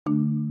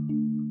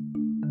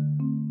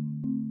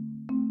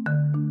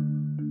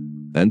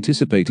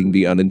Anticipating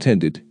the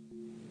unintended.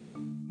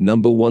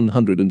 Number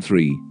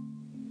 103.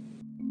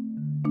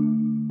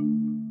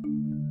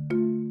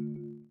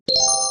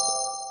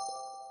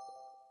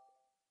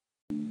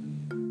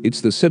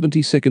 It's the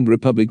 72nd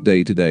Republic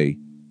Day today.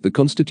 The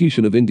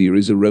Constitution of India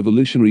is a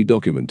revolutionary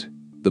document.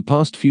 The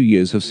past few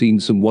years have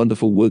seen some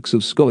wonderful works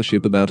of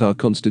scholarship about our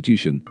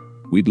Constitution.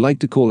 We'd like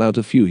to call out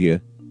a few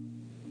here.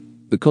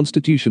 The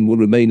Constitution will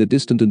remain a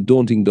distant and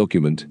daunting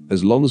document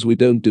as long as we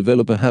don't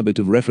develop a habit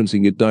of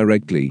referencing it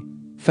directly.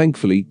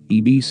 Thankfully,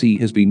 EBC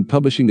has been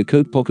publishing a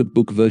Code Pocket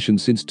book version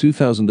since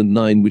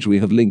 2009, which we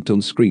have linked on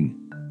screen.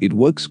 It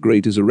works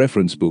great as a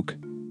reference book,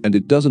 and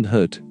it doesn't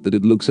hurt that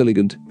it looks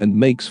elegant and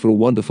makes for a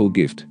wonderful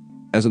gift.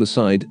 As an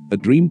aside, a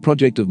dream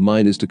project of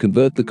mine is to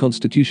convert the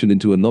Constitution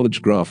into a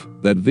knowledge graph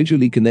that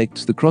visually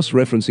connects the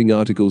cross-referencing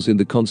articles in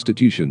the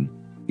Constitution.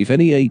 If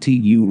any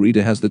ATU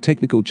reader has the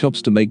technical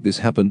chops to make this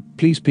happen,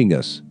 please ping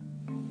us.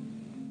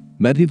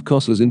 Madhav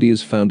Khosela's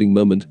India's Founding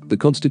Moment, the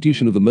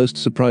Constitution of the Most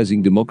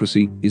Surprising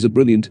Democracy, is a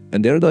brilliant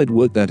and erudite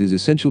work that is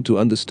essential to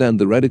understand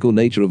the radical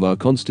nature of our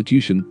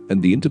Constitution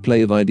and the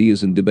interplay of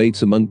ideas and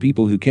debates among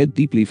people who cared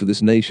deeply for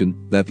this nation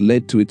that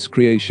led to its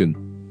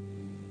creation.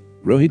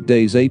 Rohit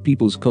Day's A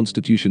People's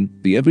Constitution,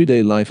 the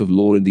Everyday Life of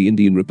Law in the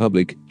Indian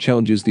Republic,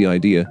 challenges the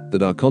idea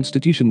that our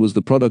Constitution was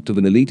the product of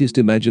an elitist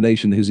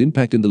imagination whose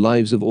impact in the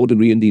lives of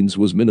ordinary Indians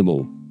was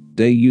minimal.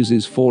 Day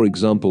uses 4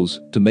 examples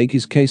to make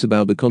his case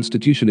about the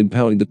Constitution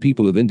empowering the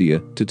people of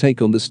India to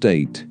take on the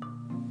state.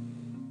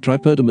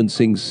 Triperdaman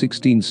Singh's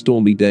 16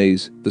 Stormy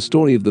Days, the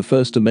story of the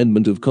First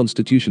Amendment of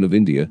Constitution of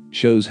India,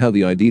 shows how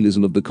the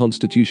idealism of the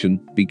Constitution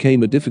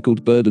became a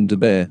difficult burden to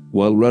bear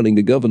while running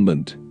a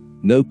government.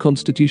 No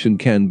constitution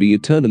can be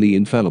eternally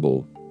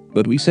infallible,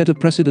 but we set a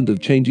precedent of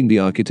changing the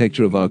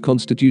architecture of our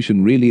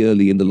Constitution really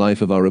early in the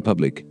life of our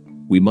republic.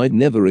 We might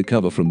never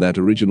recover from that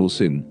original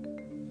sin.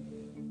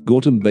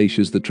 Gautam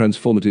Baisha's The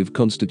Transformative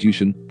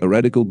Constitution, a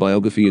radical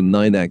biography in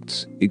 9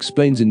 acts,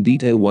 explains in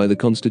detail why the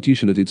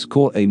Constitution at its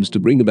core aims to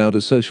bring about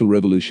a social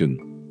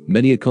revolution.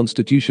 Many a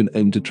constitution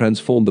aim to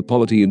transform the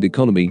polity and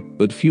economy,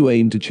 but few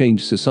aim to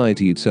change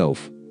society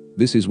itself.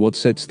 This is what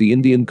sets the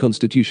Indian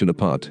Constitution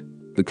apart.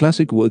 The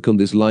classic work on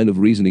this line of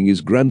reasoning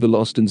is Granville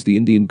Austin's The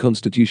Indian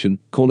Constitution,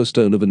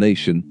 Cornerstone of a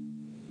Nation.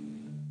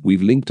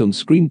 We've linked on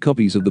screen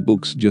copies of the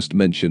books just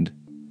mentioned.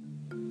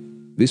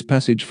 This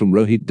passage from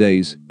Rohit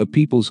Day's A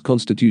People's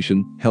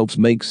Constitution helps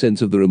make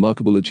sense of the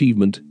remarkable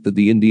achievement that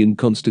the Indian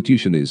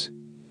Constitution is.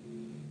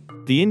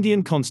 The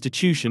Indian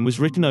Constitution was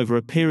written over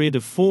a period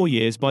of 4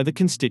 years by the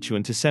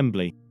Constituent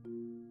Assembly.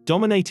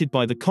 Dominated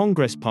by the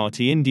Congress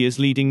Party, India's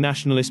leading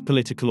nationalist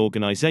political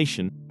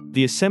organization,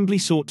 the Assembly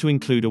sought to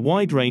include a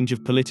wide range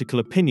of political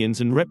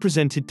opinions and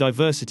represented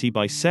diversity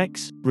by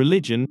sex,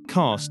 religion,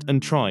 caste, and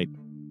tribe.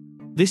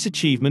 This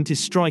achievement is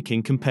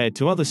striking compared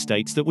to other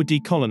states that were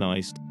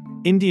decolonized.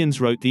 Indians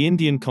wrote the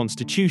Indian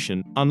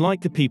Constitution, unlike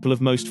the people of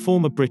most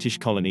former British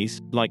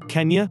colonies, like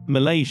Kenya,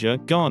 Malaysia,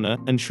 Ghana,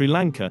 and Sri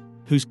Lanka,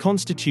 whose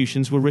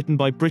constitutions were written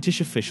by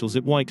British officials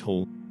at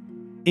Whitehall.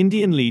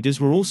 Indian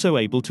leaders were also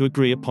able to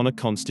agree upon a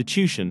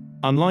constitution,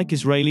 unlike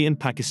Israeli and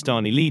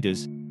Pakistani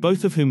leaders,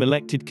 both of whom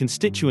elected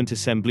constituent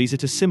assemblies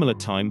at a similar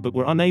time but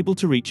were unable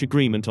to reach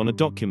agreement on a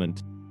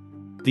document.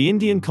 The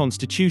Indian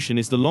Constitution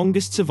is the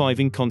longest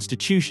surviving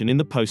constitution in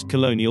the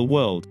post-colonial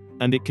world,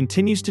 and it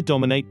continues to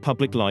dominate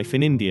public life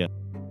in India.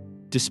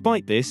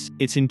 Despite this,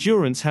 its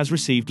endurance has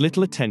received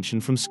little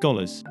attention from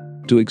scholars.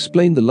 To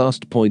explain the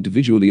last point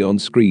visually on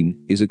screen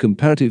is a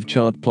comparative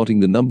chart plotting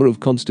the number of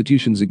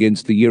constitutions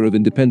against the year of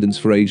independence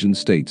for Asian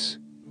states.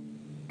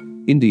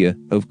 India,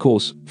 of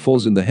course,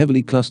 falls in the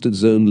heavily clustered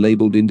zone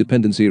labeled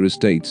independence-era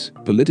states,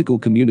 political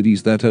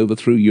communities that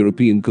overthrew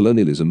European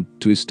colonialism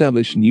to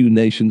establish new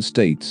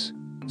nation-states.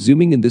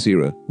 Zooming in this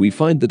era, we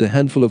find that a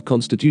handful of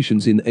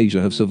constitutions in Asia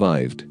have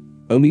survived.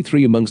 Only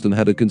 3 amongst them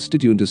had a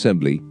constituent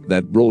assembly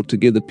that brought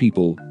together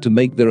people to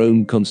make their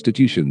own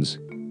constitutions.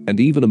 And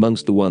even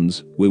amongst the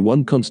ones where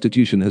one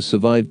constitution has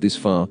survived this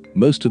far,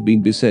 most have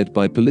been beset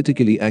by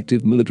politically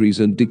active militaries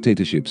and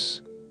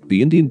dictatorships.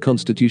 The Indian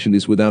Constitution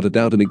is without a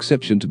doubt an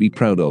exception to be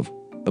proud of.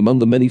 Among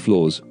the many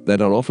flaws that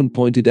are often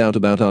pointed out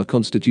about our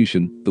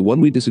Constitution, the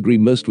one we disagree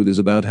most with is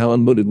about how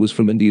unmoved it was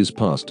from India's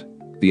past.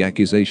 The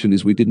accusation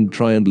is we didn't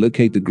try and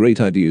locate the great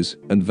ideas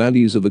and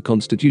values of the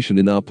Constitution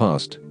in our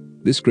past.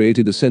 This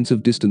created a sense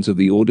of distance of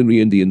the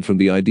ordinary Indian from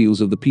the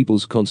ideals of the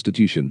people's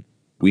Constitution.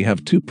 We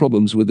have 2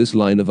 problems with this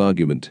line of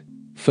argument.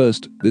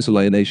 First, this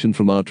alienation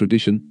from our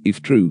tradition,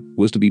 if true,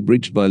 was to be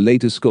bridged by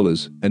later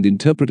scholars and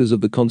interpreters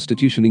of the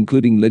Constitution,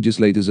 including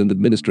legislators and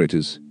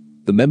administrators.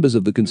 The members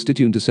of the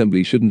Constituent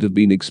Assembly shouldn't have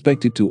been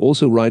expected to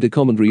also write a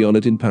commentary on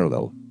it in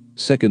parallel.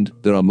 Second,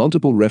 there are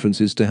multiple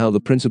references to how the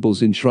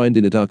principles enshrined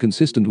in it are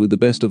consistent with the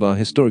best of our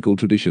historical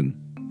tradition.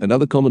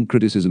 Another common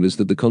criticism is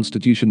that the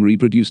Constitution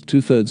reproduced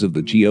 2/3 of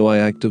the GOI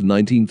Act of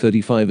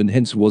 1935 and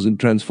hence wasn't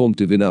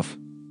transformative enough.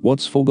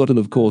 What's forgotten,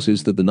 of course,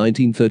 is that the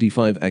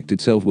 1935 Act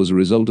itself was a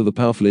result of the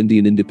powerful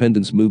Indian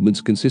independence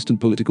movement's consistent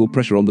political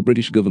pressure on the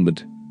British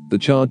government. The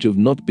charge of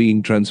not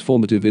being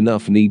transformative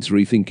enough needs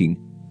rethinking.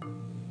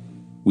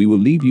 We will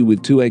leave you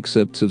with two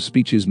excerpts of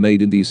speeches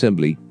made in the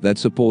Assembly that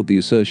support the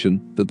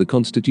assertion that the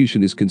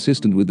Constitution is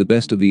consistent with the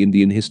best of the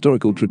Indian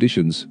historical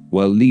traditions,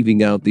 while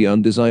leaving out the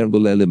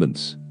undesirable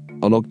elements.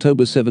 On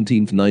October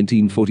 17,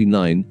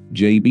 1949,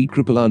 J.B.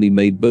 Kripalani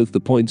made both the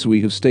points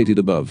we have stated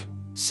above.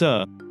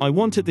 Sir, I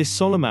want at this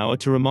solemn hour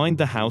to remind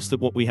the House that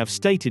what we have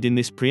stated in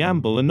this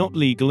preamble are not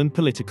legal and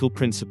political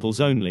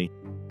principles only.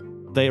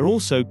 They are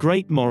also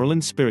great moral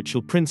and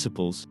spiritual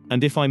principles,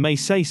 and if I may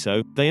say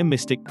so, they are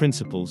mystic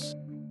principles.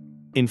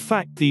 In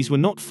fact, these were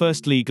not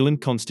first legal and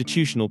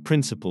constitutional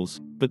principles,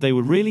 but they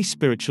were really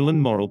spiritual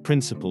and moral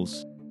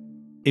principles.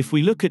 If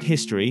we look at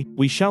history,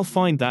 we shall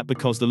find that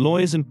because the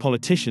lawyers and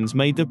politicians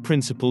made their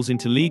principles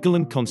into legal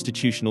and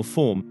constitutional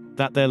form,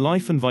 that their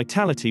life and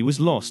vitality was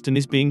lost and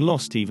is being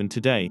lost even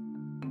today.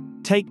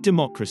 Take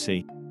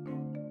democracy.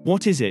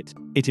 What is it?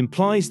 It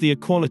implies the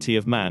equality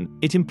of man,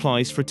 it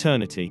implies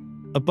fraternity.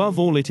 Above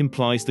all, it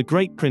implies the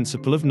great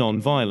principle of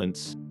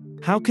non-violence.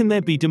 How can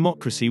there be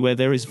democracy where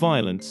there is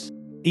violence?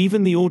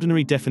 Even the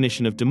ordinary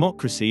definition of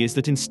democracy is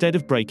that instead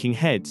of breaking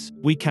heads,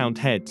 we count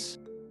heads.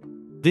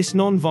 This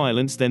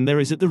non-violence then there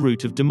is at the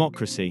root of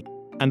democracy.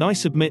 And I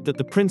submit that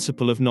the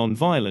principle of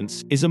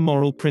non-violence is a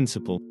moral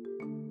principle.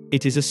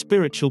 It is a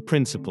spiritual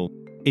principle.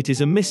 It is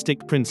a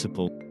mystic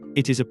principle.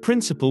 It is a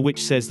principle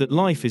which says that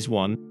life is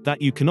one,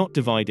 that you cannot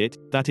divide it,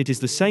 that it is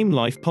the same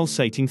life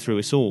pulsating through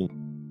us all.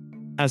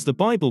 As the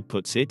Bible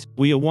puts it,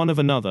 we are one of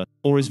another,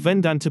 or as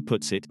Vedanta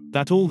puts it,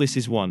 that all this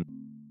is one.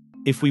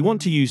 If we want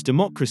to use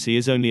democracy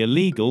as only a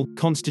legal,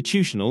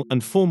 constitutional,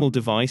 and formal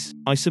device,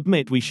 I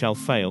submit we shall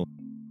fail.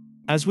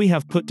 As we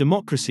have put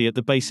democracy at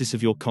the basis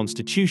of your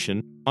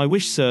constitution, I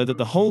wish, sir, that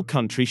the whole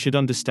country should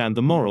understand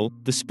the moral,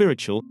 the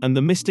spiritual, and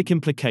the mystic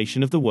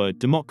implication of the word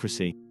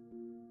democracy.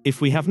 If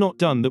we have not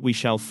done that, we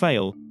shall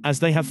fail, as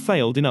they have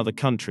failed in other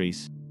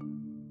countries.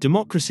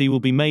 Democracy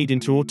will be made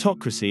into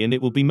autocracy, and it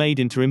will be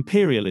made into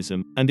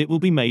imperialism, and it will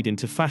be made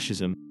into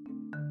fascism.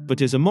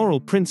 But as a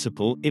moral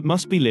principle, it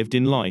must be lived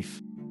in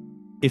life.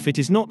 If it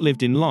is not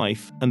lived in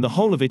life, and the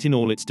whole of it in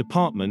all its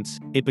departments,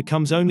 it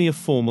becomes only a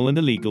formal and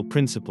a legal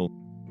principle.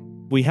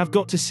 We have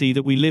got to see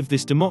that we live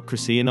this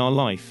democracy in our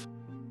life.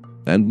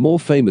 And more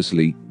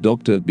famously,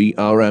 Dr.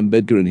 B.R.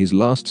 Ambedkar in his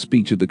last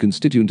speech at the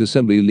Constituent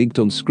Assembly linked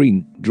on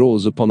screen,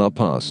 draws upon our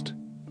past.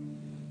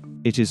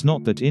 It is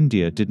not that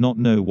India did not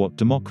know what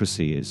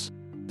democracy is.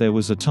 There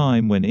was a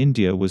time when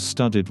India was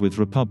studded with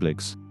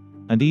republics,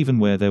 and even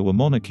where there were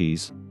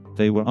monarchies,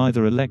 they were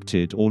either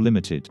elected or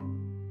limited.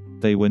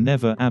 They were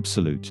never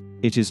absolute.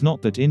 It is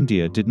not that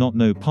India did not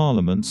know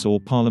parliaments or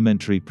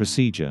parliamentary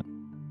procedure.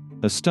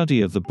 A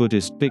study of the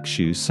Buddhist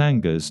bhikshu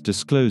sanghas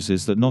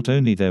discloses that not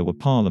only there were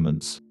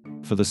parliaments,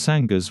 for the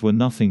sanghas were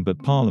nothing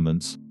but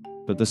parliaments,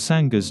 but the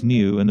sanghas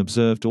knew and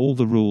observed all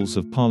the rules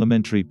of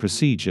parliamentary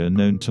procedure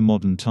known to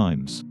modern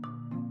times.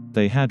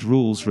 They had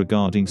rules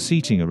regarding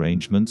seating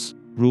arrangements,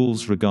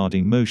 rules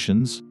regarding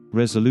motions,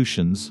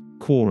 resolutions,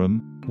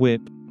 quorum,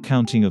 whip,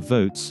 counting of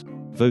votes,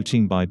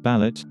 voting by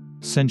ballot,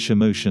 censure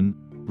motion,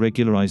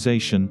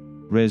 regularization,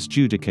 res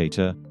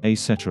judicata,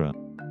 etc.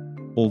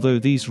 Although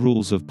these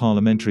rules of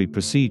parliamentary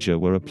procedure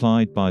were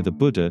applied by the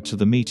Buddha to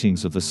the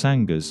meetings of the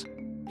Sanghas,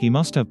 he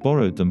must have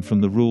borrowed them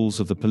from the rules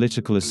of the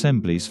political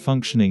assemblies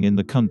functioning in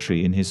the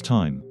country in his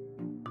time.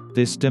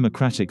 This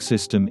democratic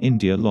system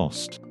India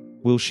lost.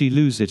 Will she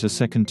lose it a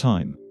second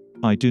time?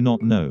 I do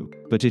not know,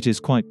 but it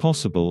is quite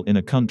possible in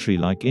a country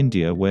like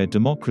India where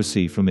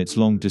democracy from its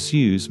long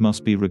disuse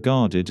must be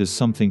regarded as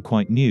something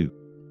quite new.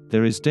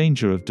 There is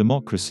danger of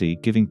democracy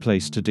giving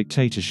place to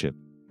dictatorship.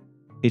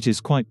 It is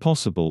quite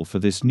possible for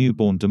this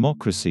newborn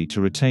democracy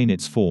to retain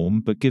its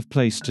form but give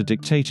place to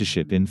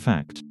dictatorship in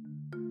fact.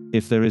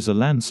 If there is a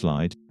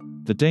landslide,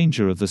 the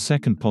danger of the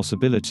second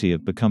possibility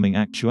of becoming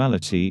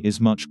actuality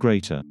is much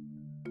greater.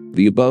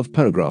 The above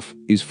paragraph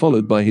is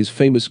followed by his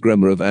famous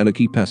grammar of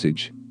anarchy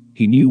passage.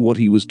 He knew what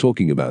he was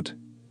talking about.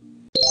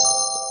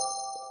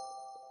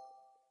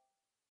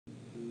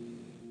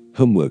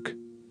 Homework.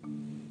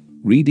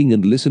 Reading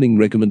and listening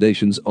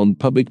recommendations on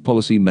public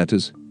policy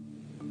matters.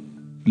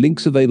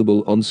 Links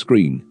available on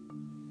screen.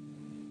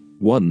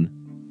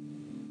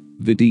 1.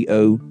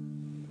 Video.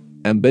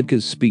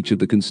 Ambedkar's speech at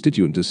the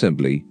Constituent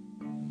Assembly.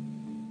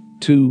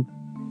 2.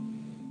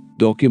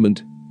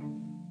 Document.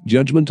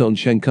 Judgment on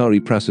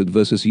Shankari Prasad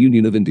vs.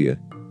 Union of India.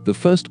 The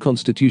first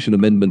Constitution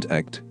Amendment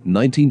Act,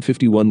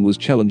 1951 was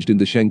challenged in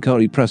the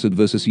Shankari Prasad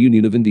vs.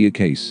 Union of India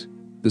case.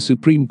 The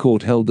Supreme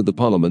Court held that the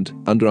Parliament,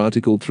 under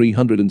Article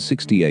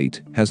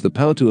 368, has the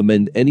power to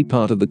amend any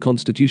part of the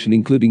Constitution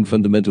including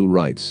fundamental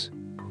rights.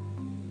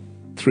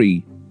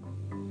 3.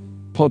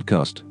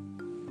 Podcast.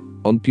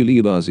 On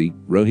Puliyabasi,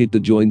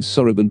 Rohit joins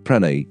Saurabh and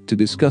Pranay to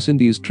discuss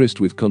India's tryst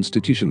with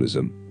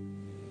constitutionalism.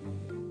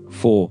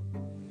 4.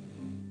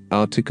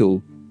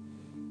 Article.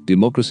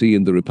 Democracy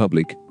and the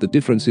Republic, the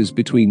differences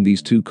between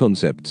these two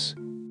concepts.